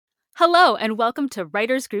Hello, and welcome to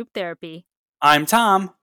Writers Group Therapy. I'm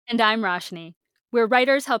Tom. And I'm Roshni. We're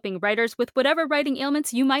writers helping writers with whatever writing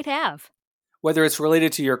ailments you might have. Whether it's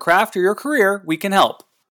related to your craft or your career, we can help.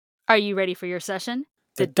 Are you ready for your session?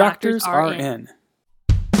 The doctors are in.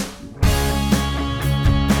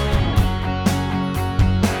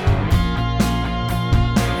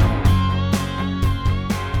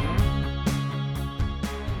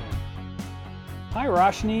 Hi,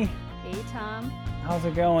 Roshni. Hey, Tom. How's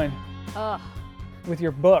it going? Ugh. With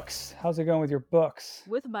your books. How's it going with your books?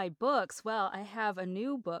 With my books, well, I have a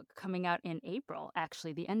new book coming out in April,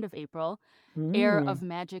 actually, the end of April. Heir of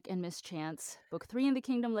Magic and Mischance, Book 3 in the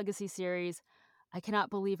Kingdom Legacy series. I cannot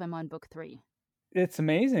believe I'm on Book 3. It's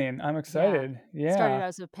amazing. I'm excited. Yeah. Started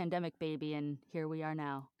as a pandemic baby, and here we are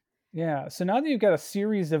now. Yeah. So now that you've got a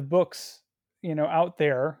series of books, out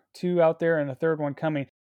there, 2 out there and a third one coming,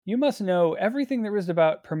 you must know everything there is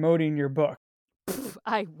about promoting your book.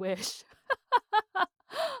 I wish.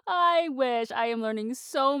 I wish. I am learning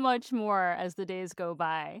so much more as the days go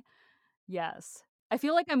by. Yes. I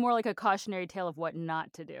feel like I'm more like a cautionary tale of what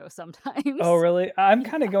not to do sometimes. Oh, really? I'm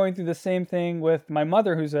kind of going through the same thing with my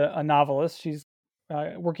mother, who's a novelist. She's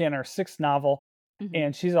working on her 6th novel,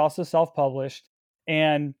 and she's also self-published.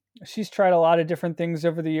 And she's tried a lot of different things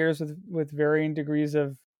over the years with varying degrees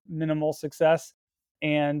of minimal success.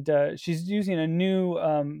 And she's using a new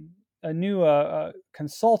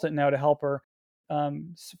consultant now to help her,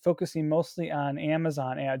 focusing mostly on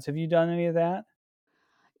Amazon ads. Have you done any of that?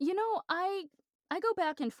 I go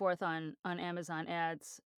back and forth on Amazon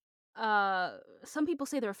ads. Some people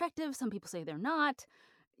say they're effective, some people say they're not.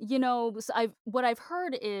 What I've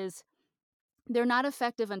heard is they're not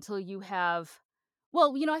effective until you have.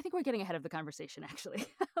 Well, I think we're getting ahead of the conversation. Actually,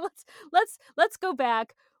 let's go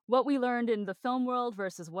back. What we learned in the film world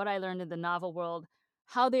versus what I learned in the novel world.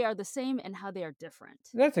 How they are the same and how they are different.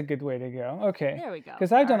 That's a good way to go. Okay. There we go.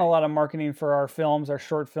 Because I've done a lot of marketing for our films, our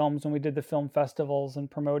short films, when we did the film festivals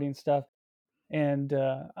and promoting stuff. And,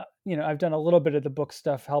 I've done a little bit of the book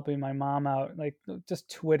stuff, helping my mom out, like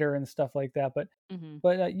just Twitter and stuff like that. But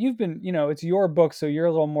you've been, it's your book, so you're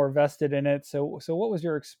a little more vested in it. So what was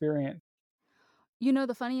your experience?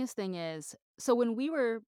 The funniest thing is, so when we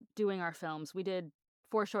were doing our films, we did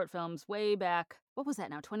 4 short films way back. What was that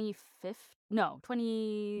now? 2015? No,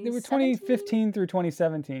 They were 2017? 2015 through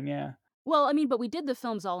 2017. Yeah. Well, but we did the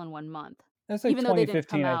films all in 1 month. That's like Even though they didn't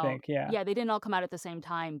come 2015, I out. think. Yeah. Yeah, they didn't all come out at the same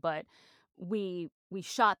time, but we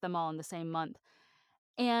shot them all in the same month.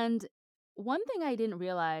 And one thing I didn't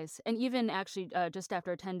realize, and even actually just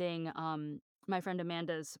after attending my friend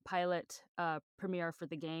Amanda's pilot premiere for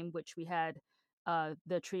the game, which we had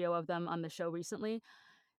the trio of them on the show recently.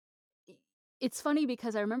 It's funny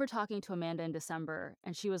because I remember talking to Amanda in December,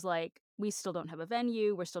 and she was like, we still don't have a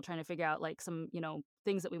venue. We're still trying to figure out like some,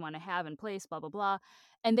 things that we want to have in place, blah, blah, blah.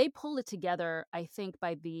 And they pulled it together, I think,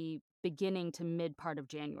 by the beginning to mid part of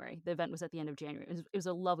January. The event was at the end of January. It was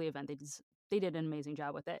a lovely event. They did an amazing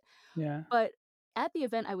job with it. Yeah. But at the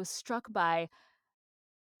event, I was struck by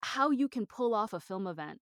how you can pull off a film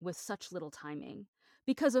event with such little timing.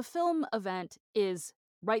 Because a film event is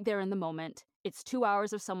right there in the moment. It's 2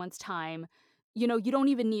 hours of someone's time. You don't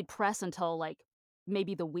even need press until like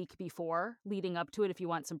maybe the week before leading up to it if you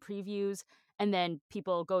want some previews. And then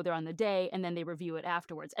people go there on the day and then they review it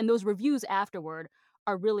afterwards. And those reviews afterward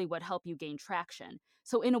are really what help you gain traction.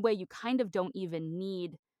 So in a way, you kind of don't even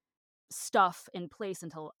need stuff in place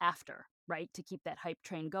until after, right? To keep that hype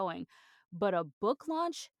train going. But a book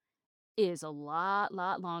launch is a lot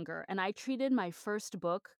longer. And I treated my first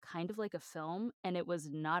book kind of like a film, and it was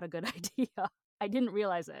not a good idea. I didn't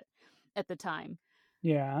realize it at the time.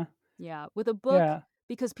 Yeah. Yeah. With a book, Yeah.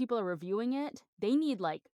 because people are reviewing it, they need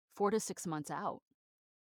like 4 to 6 months out.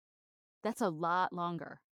 That's a lot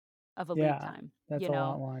longer of a lead time. That's a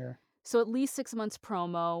lot longer. So at least 6 months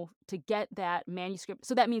promo to get that manuscript.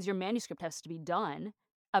 So that means your manuscript has to be done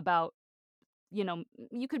about,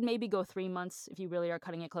 you could maybe go 3 months if you really are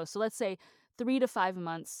cutting it close. So let's say 3 to 5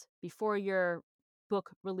 months before your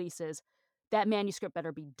book releases, that manuscript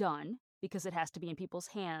better be done because it has to be in people's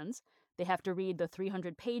hands. They have to read the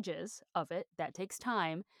 300 pages of it. That takes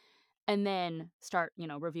time. And then start,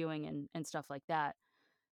 reviewing and stuff like that.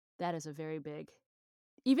 That is a very big,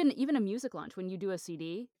 even a music launch. When you do a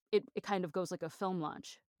CD, it kind of goes like a film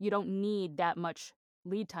launch. You don't need that much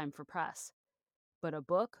lead time for press. But a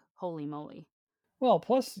book, holy moly. Well,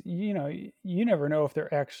 plus, you never know if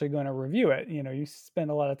they're actually going to review it. You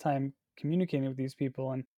spend a lot of time communicating with these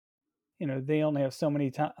people, and they only have so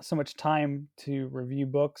much time to review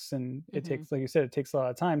books, and it takes, like you said, it takes a lot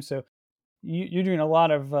of time. So you're doing a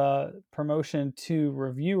lot of promotion to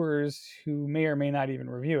reviewers who may or may not even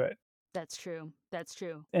review it. That's true. That's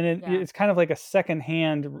true. And Yeah. it's kind of like a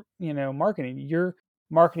secondhand, marketing. You're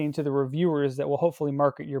marketing to the reviewers that will hopefully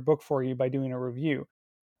market your book for you by doing a review,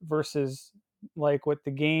 versus like what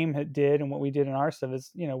the game did and what we did in our stuff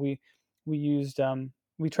is, we used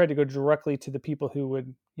we tried to go directly to the people who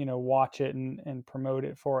would, watch it and promote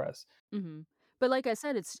it for us. Mhm. But like I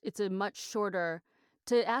said, it's a much shorter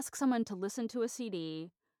to ask someone to listen to a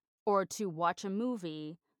CD or to watch a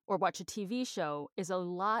movie or watch a TV show is a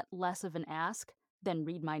lot less of an ask than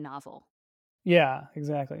read my novel, Yeah,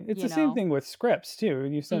 exactly. It's you the same know? thing with scripts too.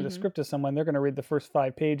 You send a Mhm. script to someone, they're going to read the first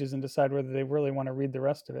 5 pages and decide whether they really want to read the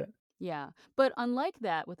rest of it. Yeah. But unlike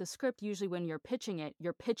that, with a script, usually when you're pitching it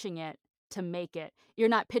to make it. You're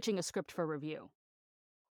not pitching a script for review.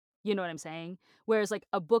 You know what I'm saying? Whereas, like,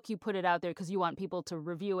 a book, you put it out there because you want people to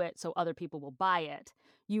review it so other people will buy it.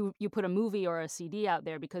 You put a movie or a CD out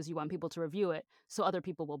there because you want people to review it so other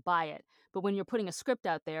people will buy it. But when you're putting a script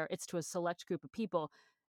out there, it's to a select group of people,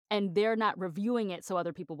 and they're not reviewing it so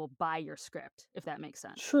other people will buy your script, if that makes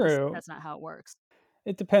sense, because True. that's not how it works.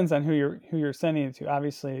 It depends on who you're sending it to.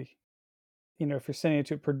 Obviously, if you're sending it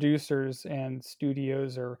to producers and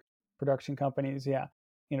studios or production companies, yeah.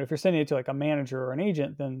 If you're sending it to like a manager or an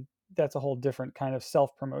agent, then that's a whole different kind of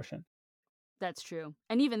self promotion. That's true.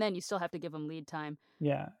 And even then, you still have to give them lead time.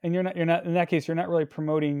 Yeah, and you're not in that case, you're not really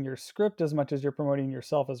promoting your script as much as you're promoting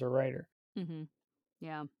yourself as a writer. Mhm.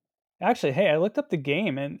 Yeah. Actually, hey, I looked up the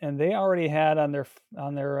game, and they already had on their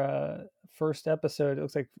first episode, it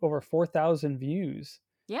looks like over 4,000 views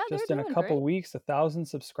Yeah, they're just in a doing couple great. weeks, 1,000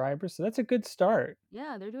 subscribers. So that's a good start.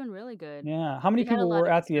 Yeah, they're doing really good. Yeah. How many They had a people lot were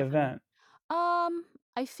of good at the stuff in there. event?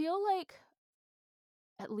 I feel like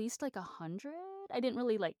at least, like, 100? I didn't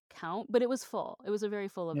really, like, count, but it was full. It was a very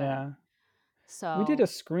full event. Yeah. We did a So,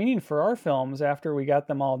 screening for our films after we got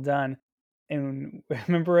them all done, and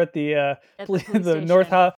remember at the, at the police the station. North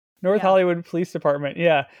Yeah. Hollywood Police Department,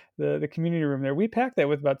 yeah, the community room there, we packed that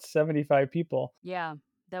with about 75 people. Yeah.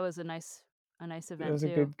 That was a nice It event was a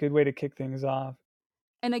too. good way to kick things off.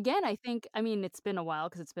 And again, I mean, it's been a while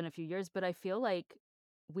because 'cause it's been a few years, but I feel like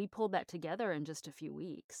we pulled that together in just a few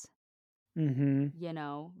weeks, Mhm.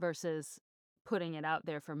 versus putting it out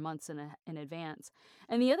there for months in advance.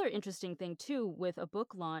 And the other interesting thing too with a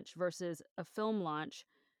book launch versus a film launch,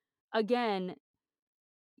 again,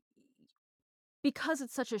 because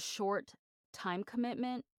it's such a short time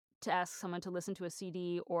commitment to ask someone to listen to a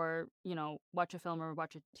CD or, watch a film or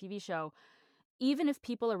watch a TV show, even if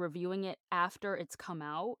people are reviewing it after it's come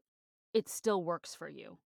out, it still works for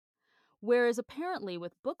you. Whereas apparently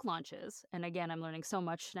with book launches, and again, I'm learning so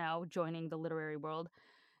much now joining the literary world,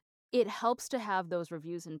 it helps to have those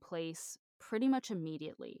reviews in place pretty much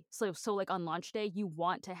immediately. So like on launch day, you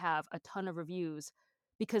want to have a ton of reviews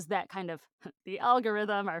because that kind of the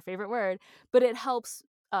algorithm, our favorite word, but it helps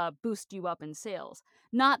boost you up in sales.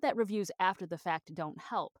 Not that reviews after the fact don't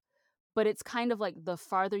help, but it's kind of like the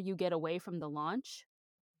farther you get away from the launch,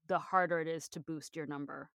 the harder it is to boost your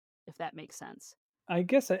number, if that makes sense. I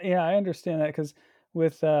guess, yeah, I understand that because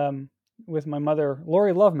with, with my mother,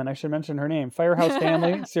 Lori Loveman, I should mention her name, Firehouse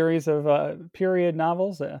Family, series of, period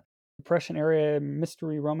novels, Depression era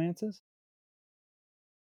mystery romances.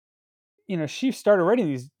 She started writing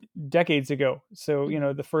these decades ago. So,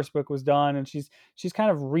 Mhm. the first book was done, and she's kind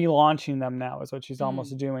of relaunching them now is what she's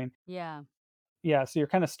almost Mm. doing. Yeah. Yeah, so you're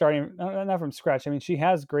kind of starting, not from scratch. I mean, she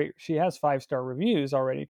has 5-star reviews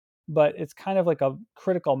already, but it's kind of like a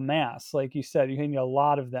critical mass, like you said, you need a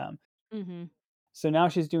lot of them. Mhm. So now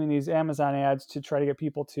she's doing these Amazon ads to try to get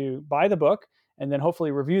people to buy the book and then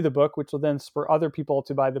hopefully review the book, which will then spur other people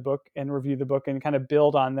to buy the book and review the book and kind of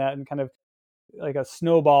build on that and kind of like a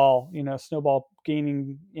snowball, snowball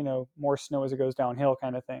gaining, more snow as it goes downhill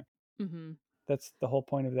kind of thing. Mhm. That's the whole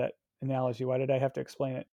point of that analogy. Why did I have to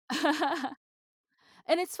explain it?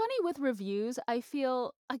 And it's funny with reviews, I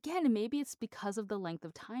feel again, maybe it's because of the length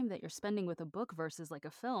of time that you're spending with a book versus like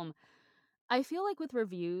a film. I feel like with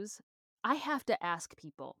reviews, I have to ask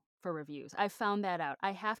people for reviews. I found that out.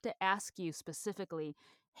 I have to ask you specifically,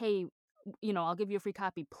 "Hey, I'll give you a free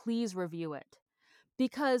copy. Please review it."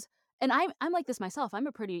 Because and I'm like this myself. I'm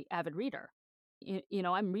a pretty avid reader.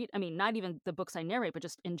 I mean, not even the books I narrate, but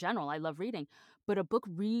just in general, I love reading. But a book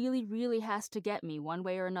really, really has to get me one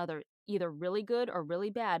way or another, either really good or really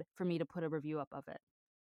bad for me to put a review up of it.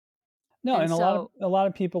 No, And and a lot of so, a lot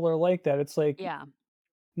of people are like that. It's like yeah.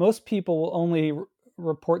 most people will only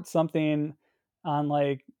report something on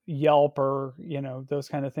like Yelp or, those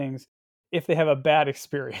kind of things if they have a bad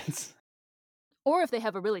experience. Or if they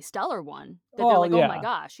have a really stellar one that they're Well, like, "Oh my yeah.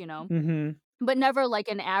 gosh," Mhm. but never like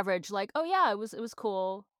an average like, "Oh yeah, it was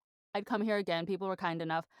cool." I'd come here again, people were kind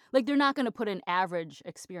enough. Like, they're not gonna put an average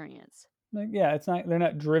experience. Like, yeah, it's not they're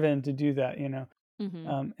not driven to do that,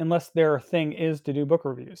 Mhm. unless their thing is to do book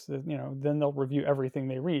reviews. Then they'll review everything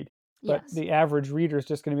they read. But Yes. the average reader is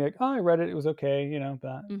just going to be like, "Oh, I read it; it was okay,"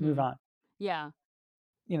 but move Mhm. on. Yeah.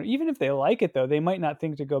 Even if they like it though, they might not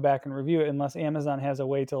think to go back and review it unless Amazon has a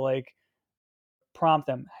way to like prompt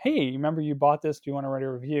them, "Hey, remember you bought this? Do you want to write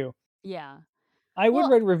a review?" Yeah. I would Well,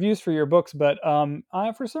 write reviews for your books, but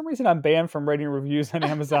for some reason I'm banned from writing reviews on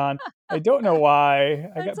Amazon. I don't know why.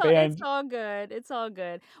 I got it's banned. all good, it's all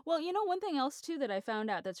good. Well, one thing else too that I found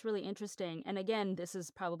out that's really interesting, and again, this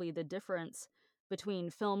is probably the difference between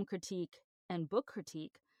film critique and book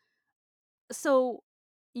critique. So,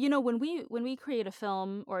 when we create a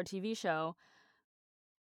film or a TV show,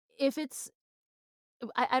 if it's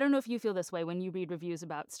I don't know if you feel this way when you read reviews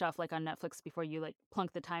about stuff like on Netflix before you like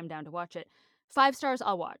plunk the time down to watch it. 5 stars,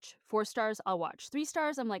 I'll watch. 4 stars, I'll watch. 3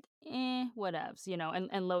 stars, I'm like, whatevs,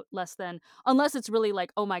 and less than, unless it's really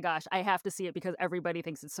like, oh my gosh, I have to see it because everybody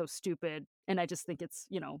thinks it's so stupid, and I just think it's,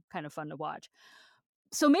 kind of fun to watch.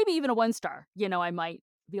 So maybe even a 1 star, I might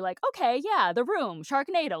be like, okay, yeah, The Room,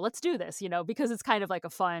 Sharknado, let's do this, because it's kind of like a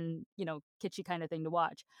fun, kitschy kind of thing to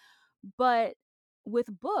watch. But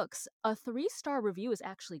with books, a 3-star review is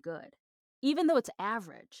actually good. Even though it's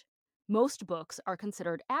average, most books are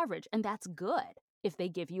considered average, and that's good if they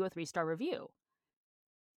give you a 3-star review.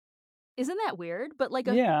 Isn't that weird?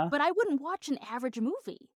 Yeah. But I wouldn't watch an average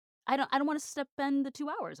movie. I don't wanna spend the 2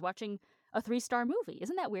 hours watching a 3-star movie.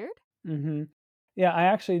 Isn't that weird? Mhm. Yeah, I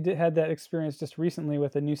actually had that experience just recently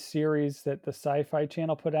with a new series that the Sci-Fi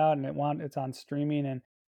Channel put out, and it's on streaming, and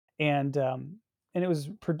and it was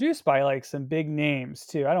produced by like some big names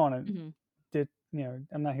too. I don't want Mhm. to,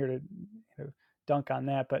 I'm not here to dunk on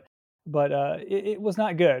that, but it was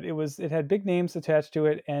not good. It had big names attached to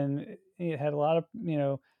it, and it had a lot of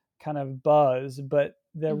kind of buzz. But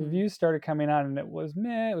the Mhm. reviews started coming out, and it was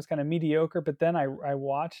meh. It was kind of mediocre. But then I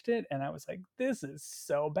watched it, and I was like, this is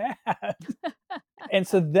so bad. And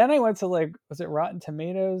so then I went to like, was it Rotten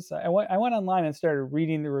Tomatoes? I went online and started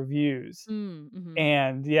reading the reviews. Mhm.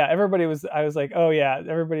 And yeah, I was like, oh yeah,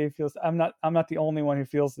 everybody feels I'm not the only one who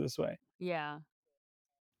feels this way. Yeah.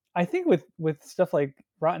 I think with stuff like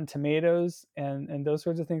Rotten Tomatoes and those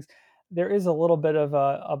sorts of things, there is a little bit of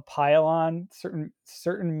a pile on.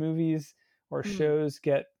 Certain movies or Mm. shows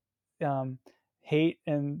get um, hate,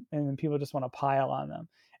 and then people just want to pile on them.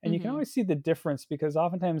 And you can Mhm. always see the difference because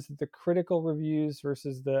oftentimes the critical reviews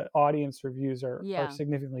versus the audience reviews are Yeah.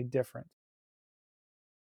 significantly different.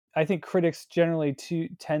 I think critics generally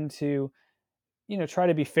tend to try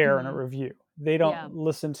to be fair in a Mhm. review. They Yeah. don't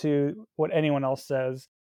listen to what anyone else says.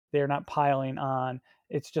 They're not piling on.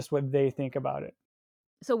 It's just what they think about it.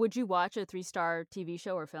 So would you watch a 3-star TV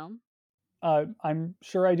show or film? I'm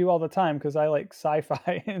sure I do all the time because I like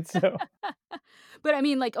sci-fi, and so But I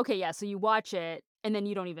mean, like, okay, yeah, so you watch it and then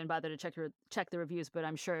you don't even bother to check the reviews, but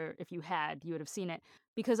I'm sure if you had, you would have seen it.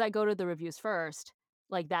 Because I go to the reviews first,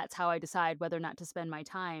 like that's how I decide whether or not to spend my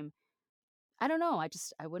time. I don't know,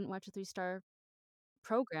 I wouldn't watch a 3-star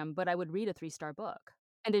program, but I would read a 3-star book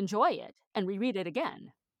and enjoy it and reread it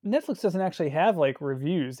again. Netflix doesn't actually have like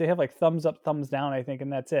reviews. They have like thumbs up, thumbs down, I think,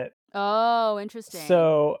 and that's it. Oh, interesting.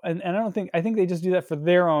 So, and I think they just do that for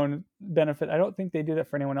their own benefit. I don't think they do that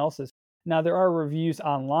for anyone else's. Now there are reviews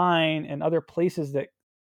online and other places that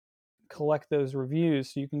collect those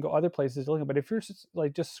reviews, so you can go other places to look at. But if you're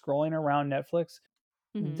just scrolling around Netflix,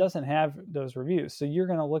 it Mhm. doesn't have those reviews. So you're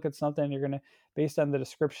gonna look at something, you're gonna based on the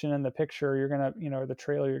description and the picture, you're gonna the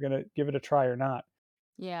trailer, you're gonna give it a try or not.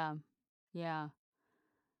 Yeah. Yeah.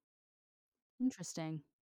 Interesting.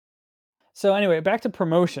 So anyway, back to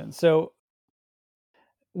promotion. So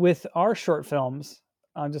with our short films,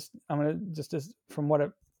 I'm gonna just as from what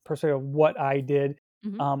a perspective of what I did.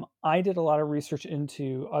 Mhm. I did a lot of research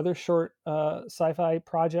into other short sci-fi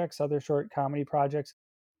projects, other short comedy projects,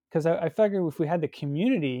 because I figured if we had the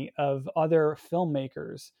community of other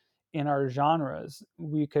filmmakers in our genres,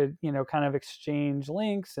 we could, kind of exchange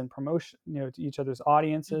links and promotion, to each other's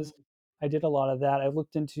audiences. Mhm. I did a lot of that. I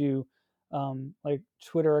looked into like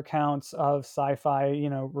Twitter accounts of sci-fi,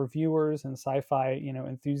 reviewers and sci-fi,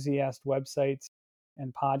 enthusiast websites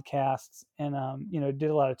and podcasts, and did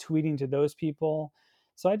a lot of tweeting to those people.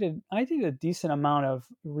 So I did a decent amount of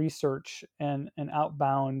research and an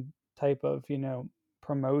outbound type of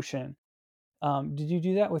promotion. Did you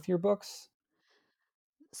do that with your books?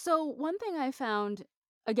 So, one thing I found,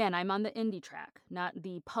 again, I'm on the indie track, not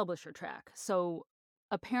the publisher track. So,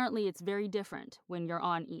 apparently, it's very different when you're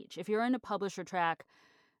on each. If you're in a publisher track,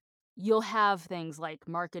 you'll have things like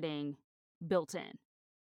marketing built in,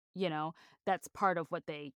 you know, that's part of what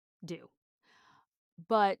they do.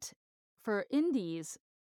 But for indies,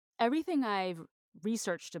 everything I've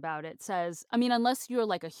researched about it says, I mean, unless you're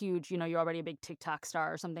like a huge, you're already a big TikTok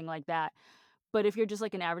star or something like that. But if you're just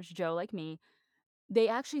like an average Joe like me, they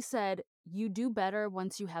actually said you do better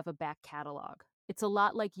once you have a back catalog. It's a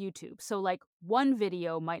lot like YouTube. So, like, one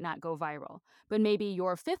video might not go viral, but maybe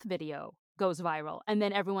your fifth video goes viral. And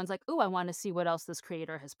then everyone's like, oh, I want to see what else this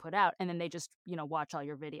creator has put out. And then they just, watch all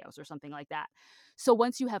your videos or something like that. So,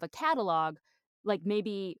 once you have a catalog, like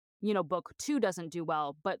maybe, book two doesn't do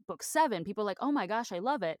well, but book seven, people are like, oh my gosh, I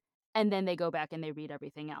love it. And then they go back and they read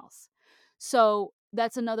everything else. So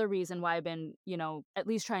that's another reason why I've been, at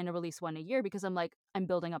least trying to release one a year because I'm like, I'm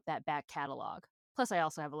building up that back catalog. Plus, I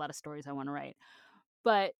also have a lot of stories I want to write,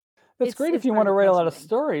 but That's it's great if it's you part want of to the write a lot of crowdsourcing.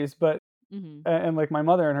 stories, but Hmm. and like my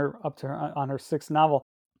mother and her up to her on her sixth novel,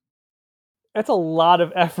 it's a lot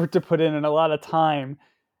of effort to put in and a lot of time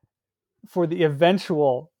for the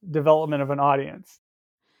eventual development of an audience.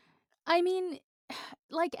 I mean,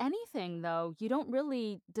 like anything though, you don't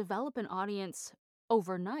really develop an audience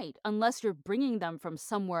overnight unless you're bringing them from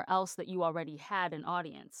somewhere else that you already had an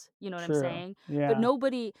audience. You know what I'm True. saying? But Yeah.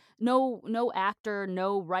 nobody, no actor,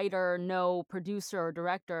 no writer, no producer or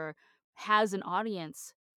director has an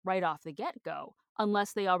audience right off the get-go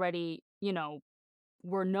unless they already,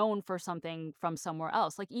 were known for something from somewhere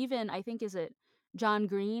else. Like even I think is it John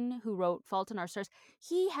Green who wrote Fault in Our Stars?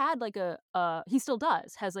 He had like he still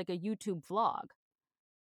does, has like a YouTube vlog.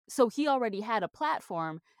 So he already had a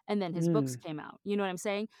platform and then his books Mm, came out. You know what I'm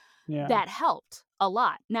saying? yeah. That helped a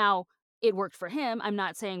lot. Now, it worked for him. I'm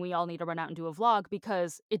not saying we all need to run out and do a vlog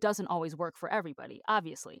because it doesn't always work for everybody,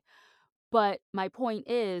 obviously. But my point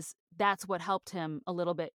is that's what helped him a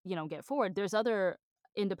little bit, get forward. There's other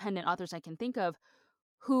independent authors I can think of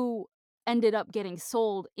who ended up getting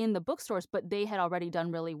sold in the bookstores, but they had already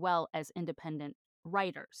done really well as independent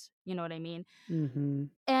writers. You know what I mean?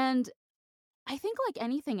 Mhm. And I think like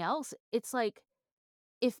anything else, it's like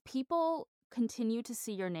if people continue to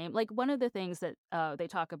see your name, like one of the things that they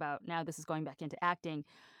talk about now, this is going back into acting.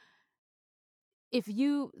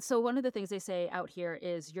 So one of the things they say out here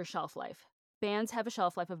is your shelf life. Bands have a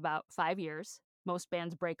shelf life of about 5 years. Most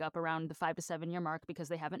bands break up around the 5 to 7 year mark because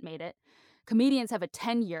they haven't made it. Comedians have a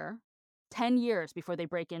 10 years before they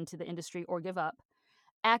break into the industry or give up.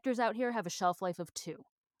 Actors out here have a shelf life of 2.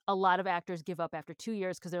 A lot of actors give up after 2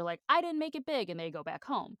 years because they're like, I didn't make it big, and they go back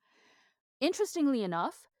home. Interestingly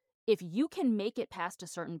enough, if you can make it past a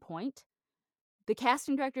certain point, the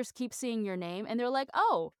casting directors keep seeing your name and they're like,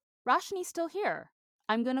 "Oh, Roshni's still here.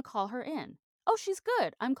 I'm going to call her in. Oh, she's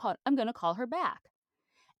good. I'm going to call her back."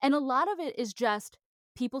 And a lot of it is just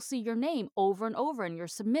people see your name over and over and you're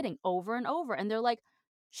submitting over and over and they're like,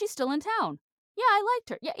 "She's still in town. Yeah, I liked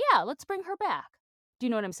her. Yeah, yeah, let's bring her back." Do you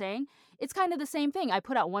know what I'm saying? It's kind of the same thing. I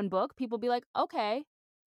put out one book, people be like, "Okay."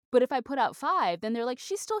 But if I put out 5, then they're like,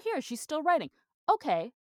 "She's still here. She's still writing.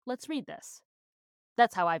 Okay, let's read this."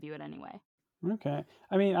 That's how I view it anyway. Okay.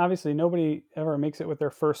 I mean, obviously, nobody ever makes it with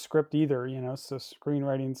their first script either, so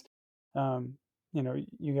screenwriting's, um,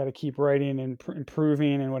 you gotta keep writing and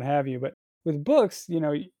improving and what have you, but with books,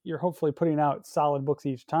 you're hopefully putting out solid books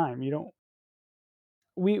each time. You don't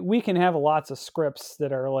we can have lots of scripts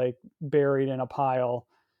that are, like, buried in a pile,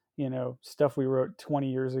 stuff we wrote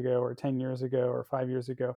 20 years ago or 10 years ago or 5 years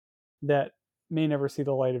ago that may never see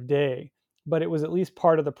the light of day, but it was at least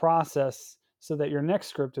part of the process so that your next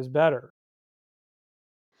script is better.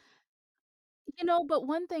 But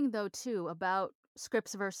one thing though too about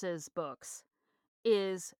scripts versus books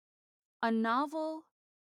is a novel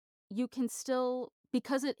you can still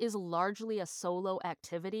because it is largely a solo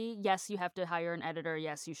activity. Yes, you have to hire an editor.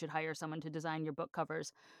 Yes, you should hire someone to design your book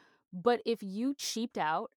covers. But if you cheaped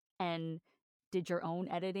out and did your own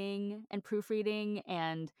editing and proofreading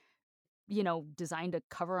and designed a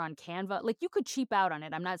cover on Canva. Like, you could cheap out on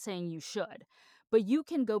it, I'm not saying you should, but you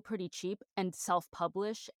can go pretty cheap and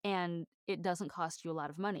self-publish, and it doesn't cost you a lot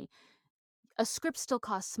of money. A script still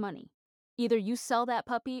costs money. Either you sell that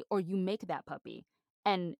puppy or you make that puppy,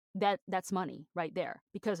 and that's money right there,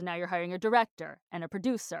 because now you're hiring a director and a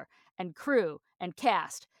producer and crew and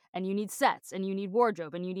cast, and you need sets, and you need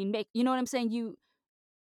wardrobe, and you need make you know what I'm saying?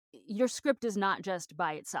 Your script is not just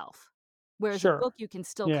by itself. Whereas a Sure. book, you can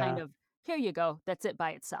still kind Yeah. of, "Here you go, that's it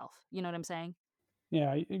by itself." You know what I'm saying?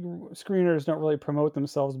 Yeah. Screenwriters don't really promote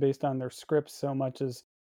themselves based on their scripts so much as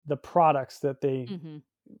the products that they Mhm,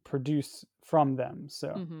 produce from them.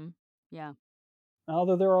 So, mhm. Yeah.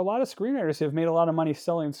 although there are a lot of screenwriters who have made a lot of money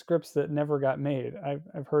selling scripts that never got made.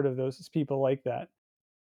 I've heard of those people like that.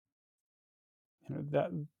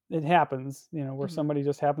 That it happens, where Mhm. somebody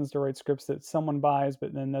just happens to write scripts that someone buys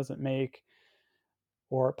but then doesn't make,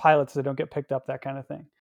 or pilots that don't get picked up, that kind of thing.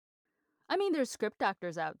 I mean, there's script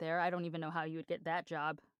doctors out there. I don't even know how you would get that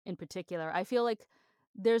job in particular. I feel like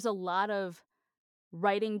there's a lot of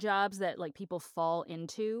writing jobs that, like, people fall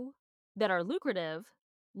into that are lucrative,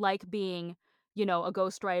 like being, a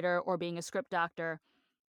ghostwriter or being a script doctor,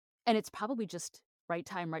 and it's probably just right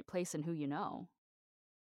time, right place, and who you know.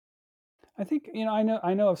 I think, I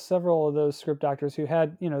know of several of those script doctors who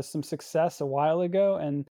had, some success a while ago,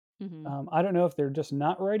 and Mhm. I don't know if they're just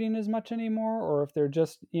not writing as much anymore, or if they're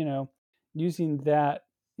just, using that,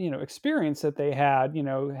 experience that they had,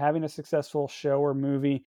 having a successful show or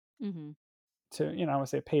movie Mhm. to, I want to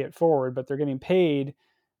say pay it forward, but they're getting paid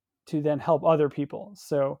to then help other people.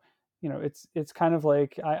 So, it's kind of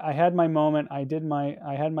like I had my moment, I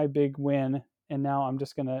had my big win, and now I'm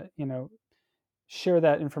just gonna, share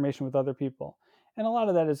that information with other people. And a lot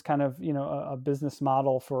of that is kind of, a business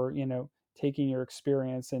model for, taking your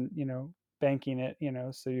experience and, banking it,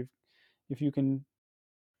 so if you can,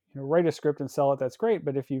 write a script and sell it, that's great.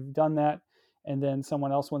 But if you've done that and then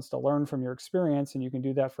someone else wants to learn from your experience and you can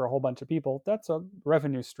do that for a whole bunch of people, that's a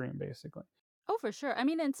revenue stream basically. Oh, for sure. I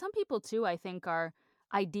mean, and some people too, I think, are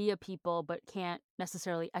idea people but can't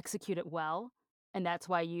necessarily execute it well, and that's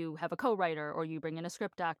why you have a co-writer or you bring in a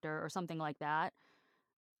script doctor or something like that.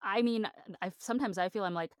 I mean, I feel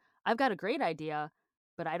I'm like, I've got a great idea,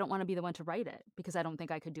 but I don't wanna be the one to write it because I don't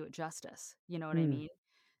think I could do it justice, you know what I Mm. mean?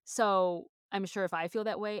 So, I'm sure if I feel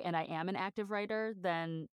that way and I am an active writer,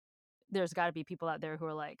 then there's gotta be people out there who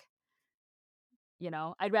are like,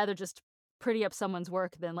 I'd rather just pretty up someone's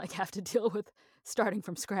work than, like, have to deal with starting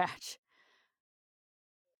from scratch.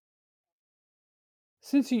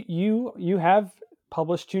 Since you have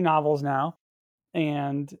published two novels now,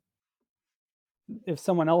 and if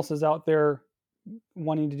someone else is out there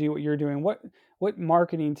wanting to do what you're doing, what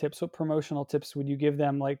marketing tips, what promotional tips would you give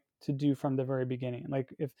them, like, to do from the very beginning?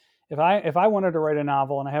 Like, if I wanted to write a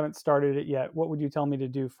novel and I haven't started it yet, what would you tell me to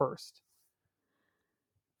do first?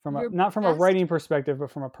 From a Your not from a best writing perspective, but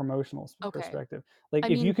from a promotional Okay. perspective. Like, I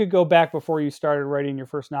if you mean, could go back before you started writing your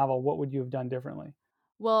first novel, what would you have done differently?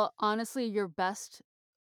 well, honestly, your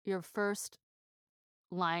first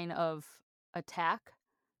line of attack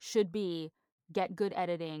should be get good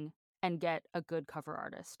editing and get a good cover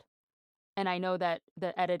artist. And I know that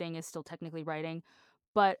the editing is still technically writing,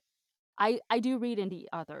 but I do read indie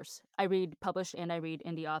authors. I read published and I read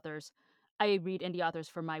indie authors. I read indie authors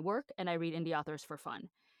for my work and I read indie authors for fun.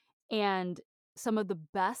 And some of the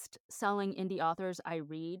best selling indie authors I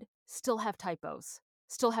read still have typos,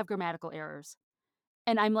 still have grammatical errors.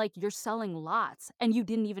 And I'm like, "You're selling lots, and you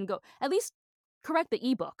didn't even go at least correct the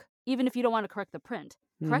ebook, even if you don't wanna correct the print.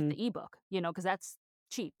 Correct Mhm. the ebook, because that's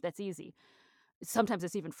cheap, that's easy. Sometimes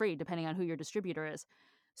it's even free depending on who your distributor is.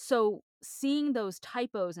 So, seeing those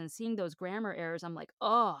typos and seeing those grammar errors, I'm like,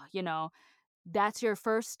 "Oh," that's your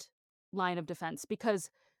first line of defense because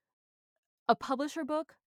a publisher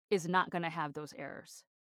book is not gonna have those errors.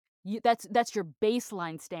 That's your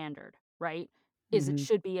baseline standard, right? Is it Mhm.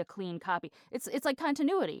 should be a clean copy. It's like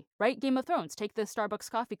continuity, right? Game of Thrones, take the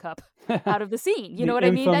Starbucks coffee cup out of the scene, you know The what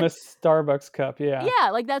I mean? That infamous Starbucks cup, yeah. yeah,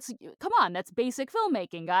 like that's come on, that's basic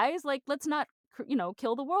filmmaking, guys. Like let's not,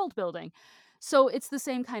 kill the world building. So it's the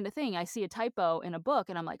same kind of thing. I see a typo in a book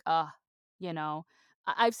and I'm like, you know,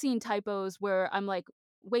 I've seen typos where I'm like,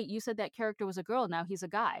 wait, you said that character was a girl, now he's a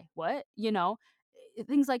guy. What?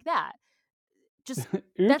 Things like that. Just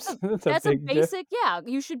that's Oops, a that's a that's a big diff. basic yeah,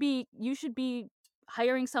 you should be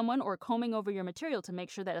hiring someone or combing over your material to make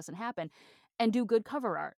sure that doesn't happen, and do good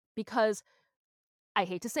cover art, because I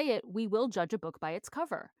hate to say it, we will judge a book by its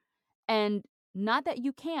cover, and not that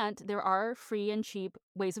you can't, there are free and cheap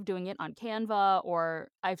ways of doing it on Canva,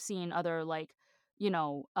 or I've seen other, like,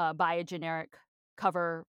 buy a generic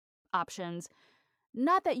cover options.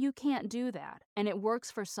 Not that you can't do that, and it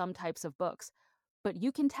works for some types of books, but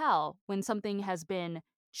you can tell when something has been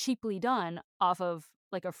cheaply done off of,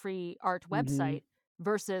 like, a free art Mhm. website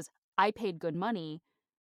versus I paid good money,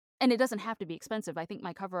 and it doesn't have to be expensive. I think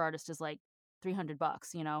my cover artist is, like, 300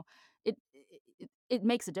 bucks, you know? It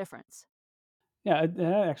makes a difference. Yeah,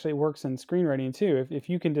 that actually works in screenwriting too. If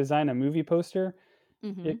you can design a movie poster,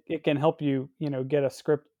 Mhm. it can help you, get a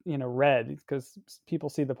script, read, because people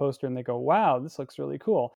see the poster and they go, "Wow, this looks really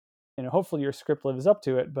cool." Hopefully your script lives up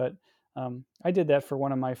to it. But I did that for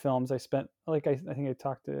one of my films. I spent, like, I think I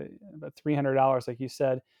talked to about $300, like you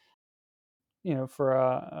said, for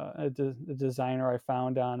a designer I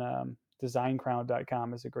found on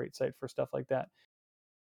designcrown.com is a great site for stuff like that.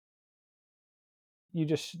 You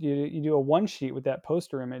do a one sheet with that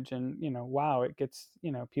poster image, and wow, it gets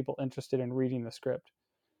people interested in reading the script.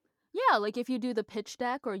 Yeah, like if you do the pitch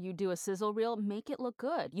deck or you do a sizzle reel, make it look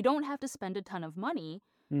good. You don't have to spend a ton of money,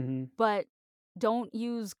 Mhm. but don't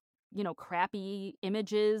use, crappy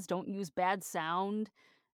images, don't use bad sound.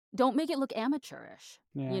 Don't make it look amateurish,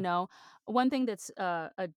 you Yeah. know? One thing that's,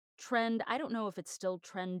 a trend, I don't know if it's still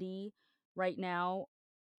trendy right now,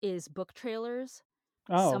 is book trailers.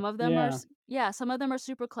 Some Oh, of them are yeah. s Yeah, some of them are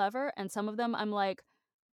super clever, and some of them I'm like,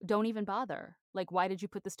 "Don't even bother. Like, why did you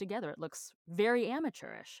put this together? It looks very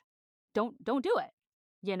amateurish. Don't do it."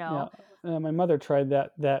 You Yeah, know? my mother tried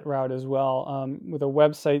that route as well, with a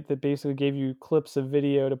website that basically gave you clips of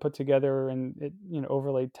video to put together, and it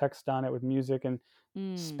overlaid text on it with music and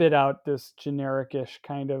Mm, spit out this generic-ish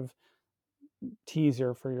kind of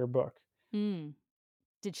teaser for your book. mm.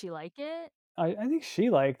 Did she like it? I think she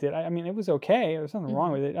liked it. I mean, it was okay. There was nothing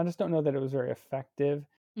wrong Mhm, with it. I just don't know that it was very effective.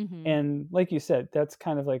 mhm. And like you said, that's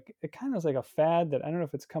kind of like it kind of is like a fad that I don't know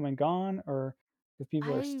if it's come and gone or if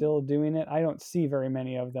people are I still doing it. I don't see very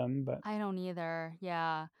many of them, but I don't either,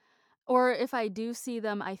 yeah. Or if I do see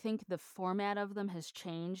them, I think the format of them has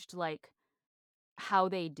changed, like, how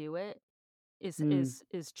they do it is mm, is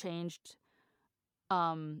is changed.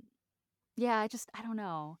 Um, yeah, I don't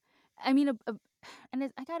know. I mean,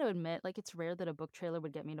 and I gotta admit, like, it's rare that a book trailer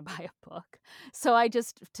would get me to buy a book. So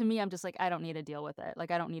to me, I'm just like, I don't need to deal with it.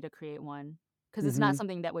 Like, I don't need to create one because it's not mhm.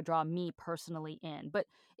 something that would draw me personally in, but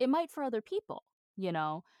it might for other people, you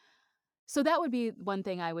know? So that would be one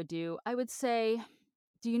thing I would do. I would say,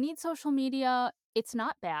 do you need social media? It's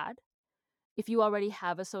not bad. If you already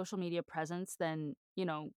have a social media presence, then,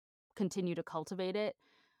 continue to cultivate it.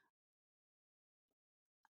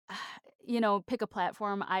 Pick a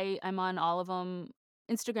platform. I'm on all of them.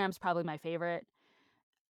 Instagram's probably my favorite.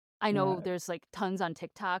 I know Yeah, there's, like, tons on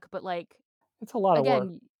TikTok, but, like, it's a lot of work.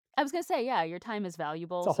 again, I was gonna say, yeah, your time is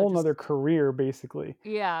It's valuable, a so whole nother just career basically.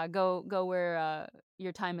 yeah, go where,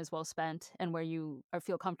 your time is well spent and where you or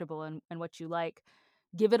feel comfortable and what you like.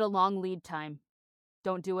 Give it a long lead time.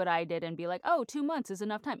 Don't do what I did and be like, "Oh, 2 months is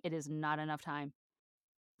enough time." It is not enough time.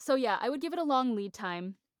 So, yeah, I would give it a long lead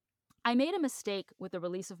time. I made a mistake with the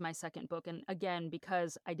release of my second book, and again,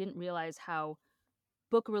 because I didn't realize how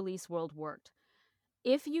book release world worked.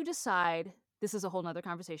 If you decide this is a whole nother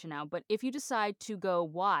conversation now, but if you decide to go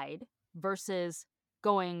wide versus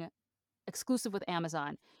going exclusive with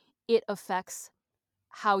Amazon, it affects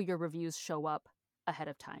how your reviews show up ahead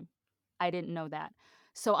of time. I didn't know that.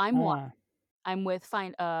 So Ah, I'm with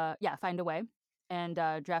Find a Way and,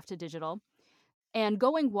 Draft to Digital. And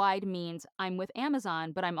going wide means I'm with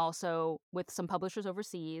Amazon, but I'm also with some publishers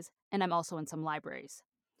overseas, and I'm also in some libraries.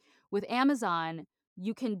 With Amazon,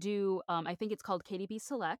 you can do, I think it's called KDP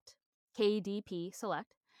Select,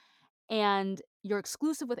 and you're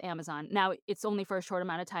exclusive with Amazon. Now, it's only for a short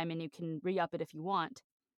amount of time, and you can re-up it if you want.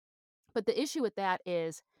 But the issue with that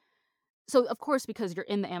is, so of course, because you're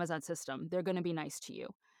in the Amazon system, they're going to be nice to you,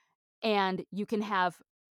 and you can have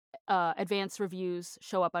advanced reviews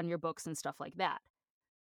show up on your books and stuff like that.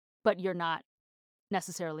 But you're not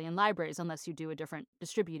necessarily in libraries unless you do a different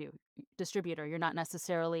distributor. You're not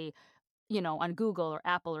necessarily, on Google or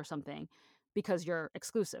Apple or something because you're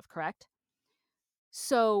exclusive, correct?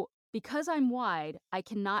 So, because I'm wide, I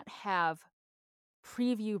cannot have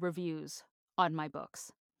preview reviews on my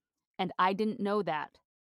books. And I didn't know that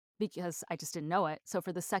because I just didn't know it. So,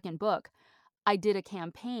 for the second book, I did a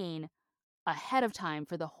campaign ahead of time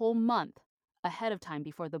for the whole month ahead of time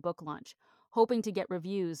before the book launch, hoping to get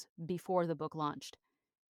reviews before the book launched.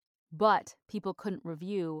 But people couldn't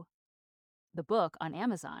review the book on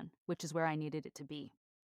Amazon, which is where I needed it to be.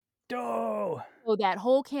 oh, So that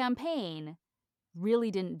whole campaign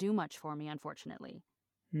really didn't do much for me, unfortunately.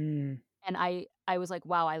 mm. And I was like,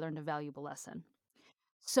 "Wow, I learned a valuable lesson."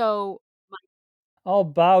 So I'll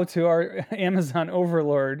bow to our Amazon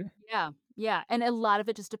overlord. yeah, yeah, and a lot of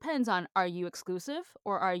it just depends on, are you exclusive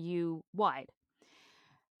or are you wide?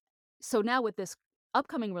 So now with this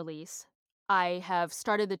upcoming release, I have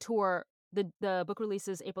started the tour. The book release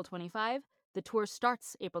is April 25. The tour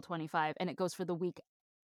starts April 25, and it goes for the week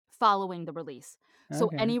following the release.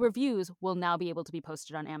 So Okay, any reviews will now be able to be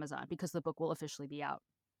posted on Amazon because the book will officially be out.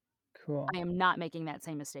 cool. I am not making that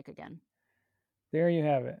same mistake again. There you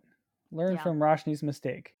have it. Learn Yeah. from Roshni's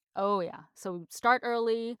mistake. Oh, yeah. So start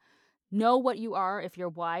early, know what you are if you're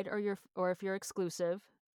wide or if you're exclusive.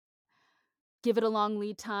 Give it a long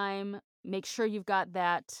lead time. Make sure you've got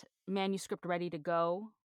that manuscript ready to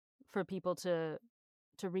go for people to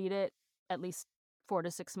read it at least 4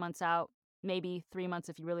 to 6 months out, maybe 3 months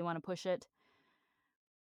if you really wanna push it.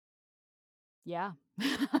 Yeah.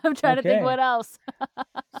 I'm trying to think Okay. what else.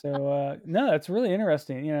 So, no, that's really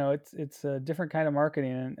interesting. It's a different kind of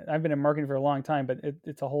marketing, and I've been in marketing for a long time, but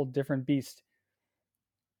it's a whole different beast.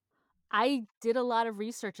 I did a lot of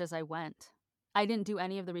research as I went. I didn't do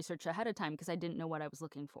any of the research ahead of time because I didn't know what I was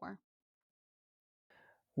looking for.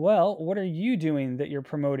 Well, what are you doing that you're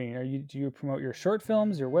promoting? Do you promote your short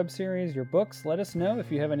films, your web series, your books? Let us know if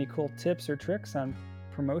you have any cool tips or tricks on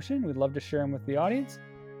promotion. We'd love to share them with the audience.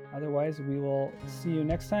 Otherwise, we will see you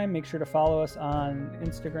next time. Make sure to follow us on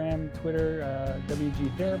Instagram, Twitter,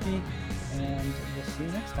 WG Therapy, and we'll see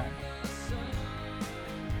you next time.